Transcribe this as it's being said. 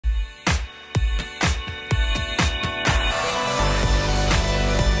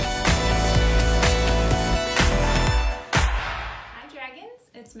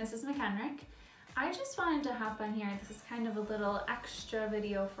hop on here. This is kind of a little extra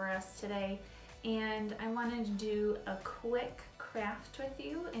video for us today, and I wanted to do a quick craft with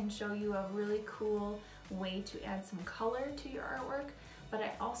you and show you a really cool way to add some color to your artwork. But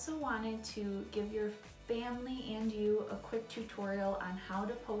I also wanted to give your family and you a quick tutorial on how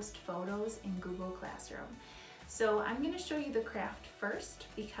to post photos in Google Classroom. So I'm going to show you the craft first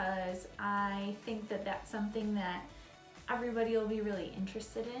because I think that that's something that everybody will be really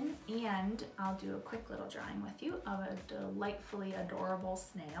interested in, and I'll do a quick little drawing with you of a delightfully adorable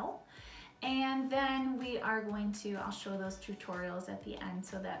snail. And then we are going to, I'll show those tutorials at the end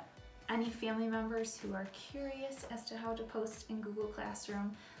so that any family members who are curious as to how to post in Google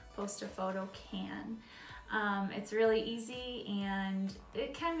Classroom, post a photo can. It's really easy, and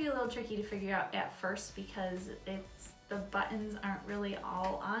it can be a little tricky to figure out at first because the buttons aren't really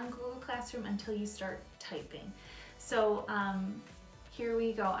all on Google Classroom until you start typing. So here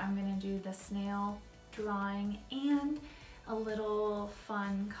we go. I'm gonna do the snail drawing and a little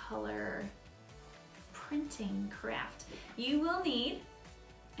fun color printing craft. You will need,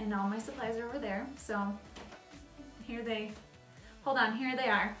 and all my supplies are over there, so here they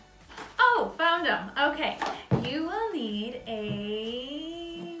are. Oh, found them. Okay, you will need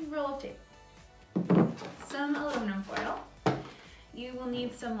a roll of tape, some aluminum foil. You will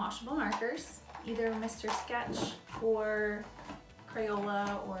need some washable markers, either Mr. Sketch or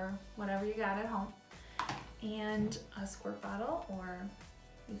Crayola or whatever you got at home, and a squirt bottle, or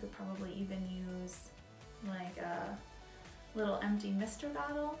you could probably even use like a little empty mister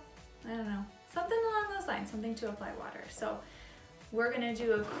bottle. I don't know, something along those lines, something to apply water. So we're gonna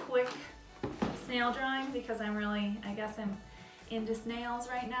do a quick snail drawing because I guess I'm into snails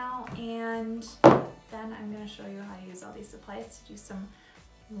right now, and then I'm gonna show you how to use all these supplies to do some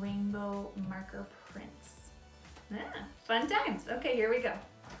rainbow marker prints. Fun times. Okay, here we go.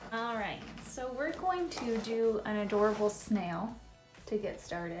 All right, so we're going to do an adorable snail to get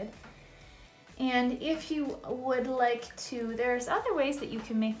started. And if you would like to, there's other ways that you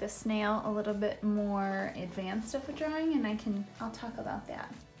can make the snail a little bit more advanced of a drawing, and I'll talk about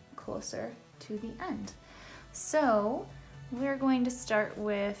that closer to the end. So we're going to start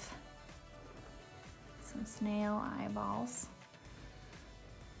with some snail eyeballs.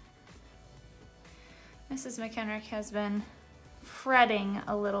 Mrs. McHenrick has been fretting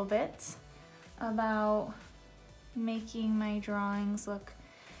a little bit about making my drawings look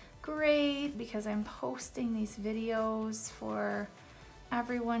great because I'm posting these videos for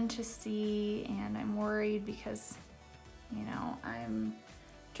everyone to see, and I'm worried because, you know, I'm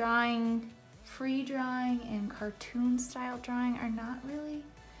free drawing and cartoon style drawing are not really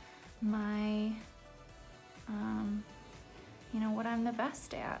my, you know, what I'm the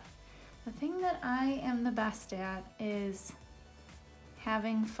best at. The thing that I am the best at is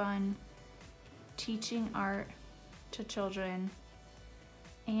having fun teaching art to children,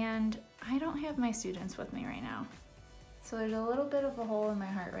 and I don't have my students with me right now. So there's a little bit of a hole in my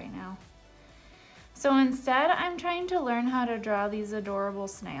heart right now. So instead, I'm trying to learn how to draw these adorable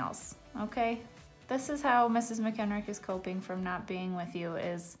snails, okay? This is how Mrs. McHenrick is coping from not being with you,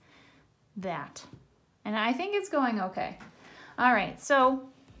 is that. And I think it's going okay. All right, so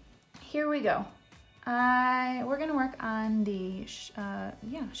here we go. We're gonna work on the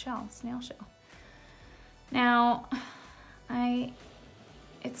snail shell. Now, you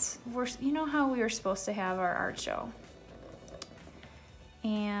know how we were supposed to have our art show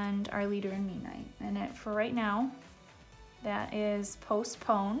and our Leader and Me night, and for right now, that is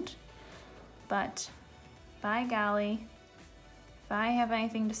postponed, but by golly, if I have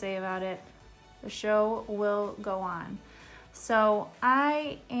anything to say about it, the show will go on. So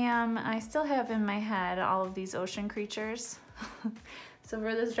I still have in my head all of these ocean creatures. So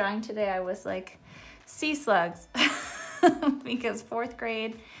for this drawing today, I was like, sea slugs, because 4th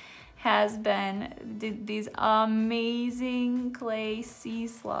grade has did these amazing clay sea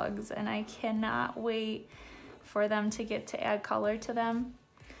slugs, and I cannot wait for them to get to add color to them.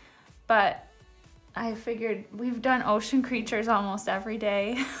 But I figured we've done ocean creatures almost every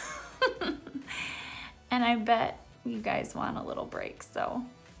day, and I bet you guys want a little break. So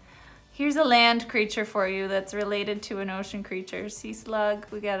here's a land creature for you that's related to an ocean creature. Sea slug,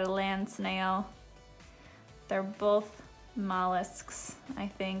 we got a land snail. They're both mollusks, I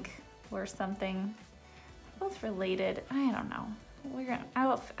think, or something. Both related. I don't know.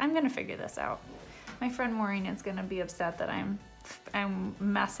 I'm gonna figure this out. My friend Maureen is gonna be upset that I'm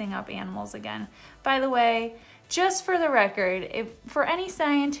messing up animals again. By the way, just for the record, for any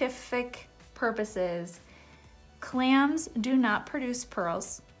scientific purposes, clams do not produce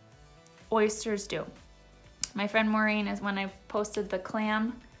pearls. Oysters do. My friend Maureen, is when I posted the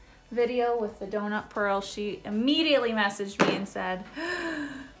clam video with the donut pearl, she immediately messaged me and said,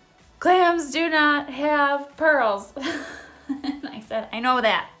 clams do not have pearls. And I said, I know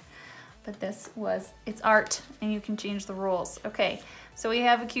that, but it's art and you can change the rules. Okay, so we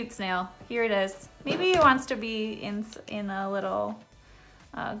have a cute snail. Here it is. Maybe it wants to be in a little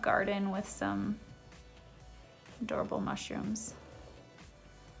garden with some adorable mushrooms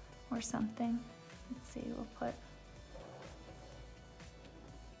or something. Let's see, we'll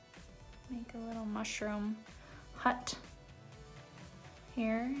make a little mushroom hut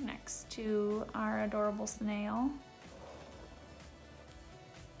here next to our adorable snail.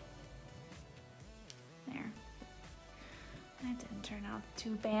 There. That didn't turn out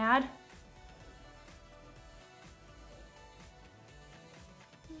too bad.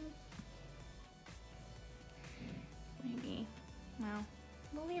 Maybe, well,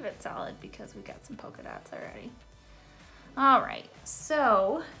 we'll leave it solid because we got some polka dots already. All right,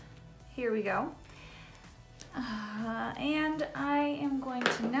 so here we go. And I am going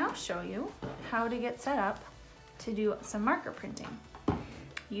to now show you how to get set up to do some marker printing.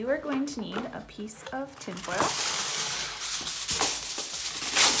 You are going to need a piece of tinfoil.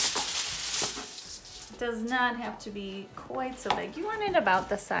 It does not have to be quite so big. You want it about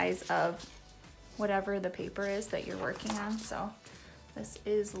the size of whatever the paper is that you're working on. So this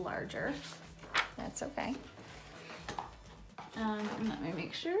is larger. That's okay. Let me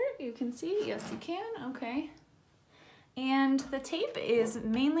make sure you can see. Yes, you can. Okay. And the tape is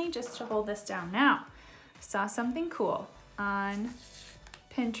mainly just to hold this down. Now, I saw something cool on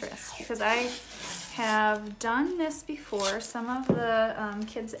Pinterest because I have done this before. Some of the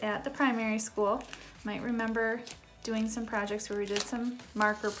kids at the primary school might remember doing some projects where we did some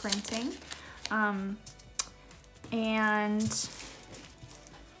marker printing. And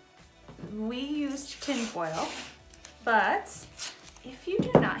we used tinfoil, but if you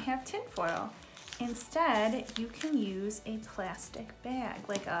do not have tinfoil, instead you can use a plastic bag,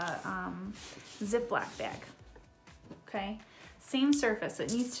 like a Ziploc bag, okay? Same surface,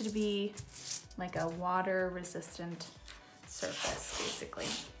 it needs to be like a water resistant surface, basically.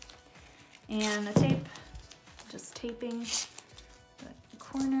 And the tape, just taping the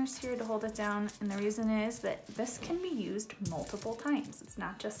corners here to hold it down, and the reason is that this can be used multiple times. It's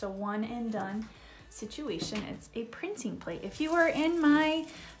not just a one and done situation, it's a printing plate. If you are in my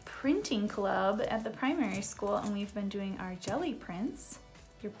printing club at the primary school and we've been doing our jelly prints,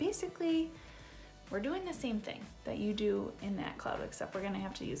 we're doing the same thing that you do in that club, except we're gonna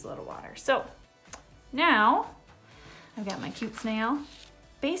have to use a little water. So now I've got my cute snail.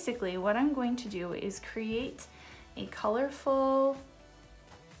 Basically what I'm going to do is create a colorful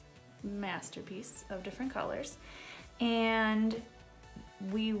masterpiece of different colors, and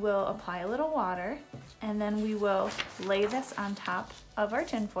we will apply a little water, and then we will lay this on top of our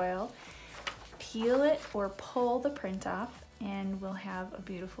tinfoil, peel it or pull the print off, and we'll have a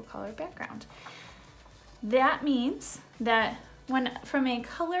beautiful color background. That means that from a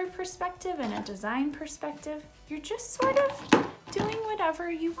color perspective and a design perspective, you're just sort of doing whatever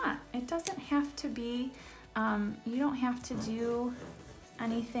you want. It doesn't have to be, you don't have to do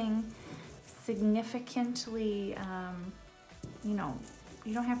anything significantly, you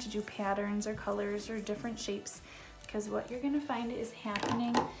don't have to do patterns or colors or different shapes, because what you're gonna find is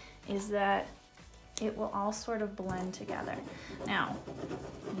happening is that it will all sort of blend together. Now,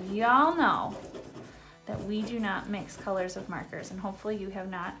 y'all know that we do not mix colors of markers, and hopefully you have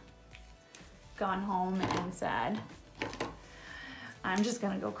not gone home and said, I'm just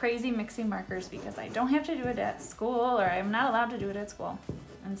gonna go crazy mixing markers because I don't have to do it at school, or I'm not allowed to do it at school.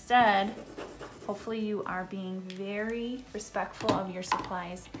 Instead, hopefully you are being very respectful of your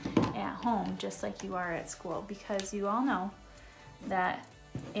supplies at home, just like you are at school, because you all know that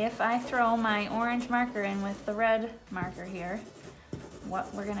if I throw my orange marker in with the red marker here,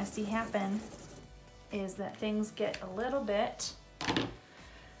 what we're gonna see happen is that things get a little bit,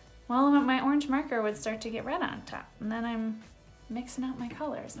 well, my orange marker would start to get red on top, and then I'm mixing out my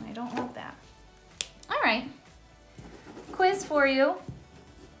colors, and I don't want that. All right, quiz for you.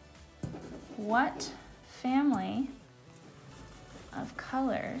 What family of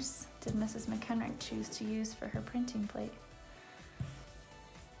colors did Mrs. McHenrick choose to use for her printing plate?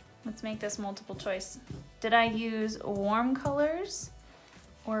 Let's make this multiple choice. Did I use warm colors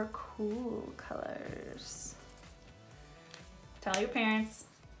or cool colors? Tell your parents,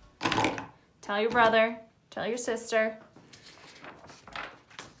 tell your brother, tell your sister.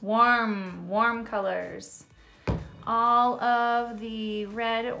 Warm colors. All of the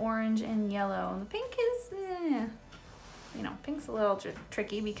red, orange, and yellow. The pink is, pink's a little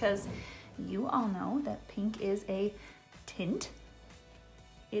tricky because you all know that pink is a tint.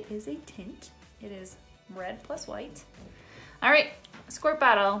 it is a tint. It is red plus white. All right, squirt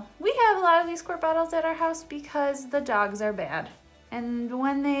bottle. We have a lot of these squirt bottles at our house because the dogs are bad. And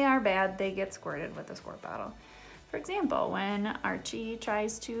when they are bad, they get squirted with a squirt bottle. For example, when Archie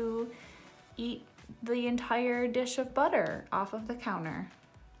tries to eat the entire dish of butter off of the counter,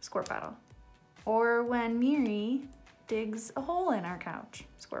 squirt bottle. Or when Miri digs a hole in our couch,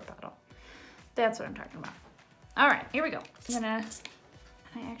 squirt bottle. That's what I'm talking about. All right, here we go. I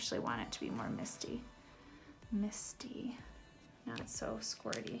actually want it to be more misty. Misty, not so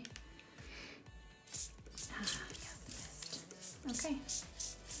squirty. Yes, mist. Okay.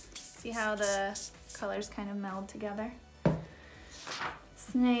 See how the colors kind of meld together?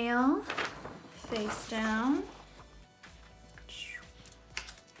 Snail, face down.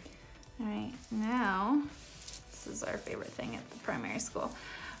 All right, now, this is our favorite thing at the primary school.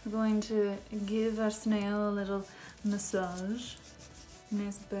 We're going to give our snail a little massage.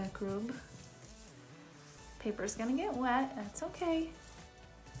 Nice back rub. Paper's gonna get wet, that's okay.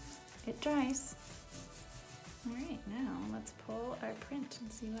 It dries. All right, now let's pull our print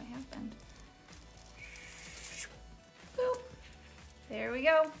and see what happened. Boop. There we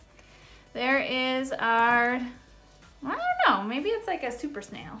go. There is our, I don't know, maybe it's like a super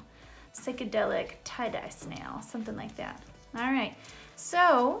snail. Psychedelic tie-dye snail, something like that. All right,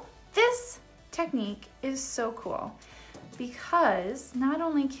 so this technique is so cool because not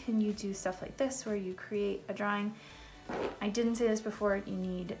only can you do stuff like this where you create a drawing, I didn't say this before, you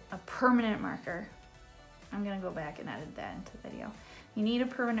need a permanent marker. I'm gonna go back and edit that into the video. You need a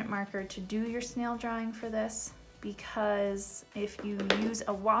permanent marker to do your snail drawing for this because if you use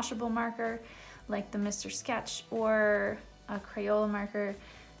a washable marker like the Mr. Sketch or a Crayola marker,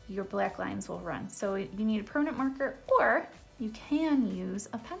 your black lines will run. So you need a permanent marker or you can use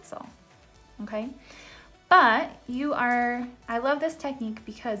a pencil, okay? But I love this technique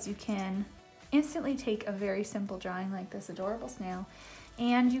because you can instantly take a very simple drawing like this adorable snail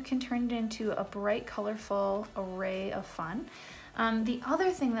and you can turn it into a bright, colorful array of fun. The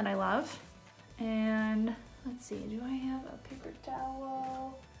other thing that I love, and let's see, do I have a paper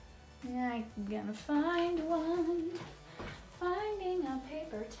towel? Yeah, I'm gonna find one. Finding a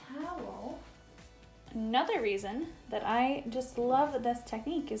paper towel. Another reason that I just love this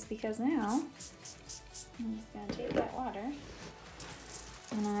technique is because now I'm just gonna take that water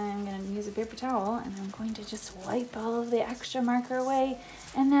and I'm gonna use a paper towel and I'm going to just wipe all of the extra marker away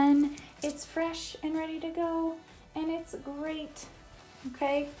and then it's fresh and ready to go and it's great.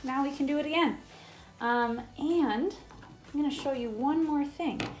 Okay, now we can do it again. And I'm gonna show you one more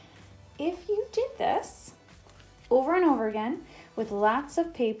thing. If you did this over and over again with lots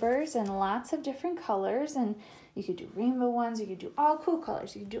of papers and lots of different colors, and you could do rainbow ones, you could do all cool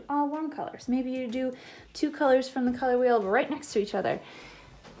colors, you could do all warm colors. Maybe you do 2 colors from the color wheel right next to each other.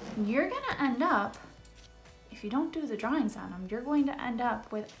 You're gonna end up, if you don't do the drawings on them, you're going to end up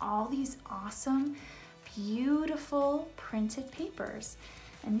with all these awesome, beautiful printed papers.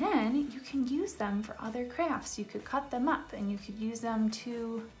 And then you can use them for other crafts. You could cut them up and you could use them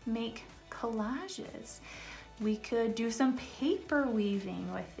to make collages. We could do some paper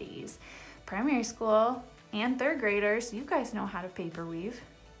weaving with these. Primary school and 3rd graders, you guys know how to paper weave.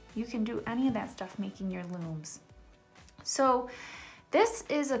 You can do any of that stuff making your looms. So this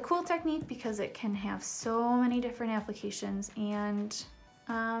is a cool technique because it can have so many different applications and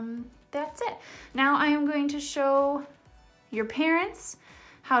that's it. Now I am going to show your parents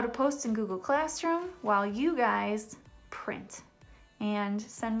how to post in Google Classroom while you guys print and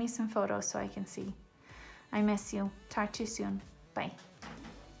send me some photos so I can see. I miss you. Talk to you soon. Bye.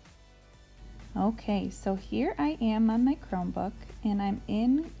 Okay, so here I am on my Chromebook and I'm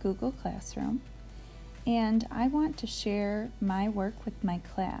in Google Classroom and I want to share my work with my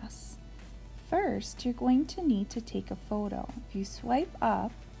class. First, you're going to need to take a photo. If you swipe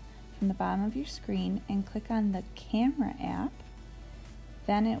up from the bottom of your screen and click on the camera app,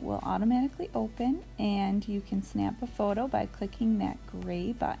 then it will automatically open and you can snap a photo by clicking that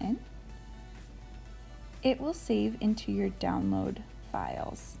gray button. It will save into your download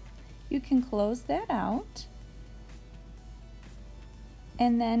files. You can close that out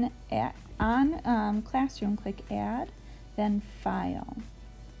and then on Classroom click Add, then File.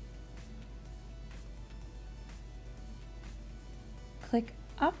 Click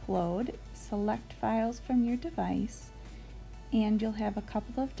Upload, select files from your device, and you'll have a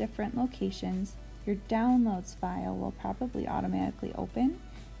couple of different locations. Your Downloads file will probably automatically open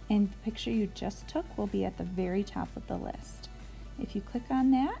and the picture you just took will be at the very top of the list. If you click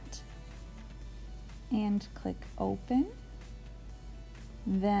on that and click Open,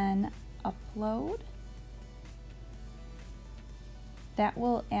 then Upload, That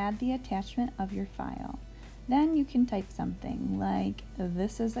will add the attachment of your file. Then you can type something like,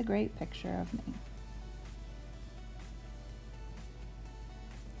 "This is a great picture of me."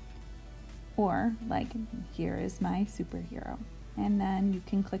 Or like, "Here is my superhero." And then you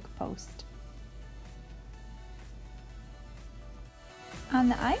can click post. On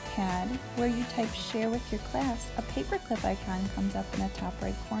the iPad, where you type share with your class, a paperclip icon comes up in the top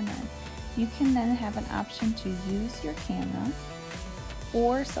right corner. You can then have an option to use your camera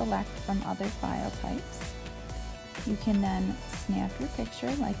or select from other file types. You can then snap your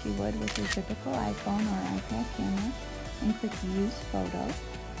picture like you would with your typical iPhone or iPad camera and click use photo.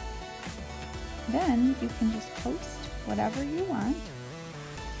 Then you can just post whatever you want,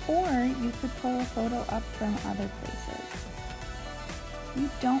 or you could pull a photo up from other places. You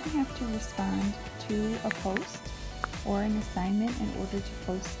don't have to respond to a post or an assignment in order to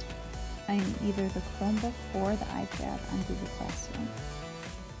post in either the Chromebook or the iPad on Google Classroom.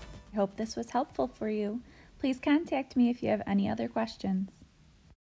 I hope this was helpful for you. Please contact me if you have any other questions.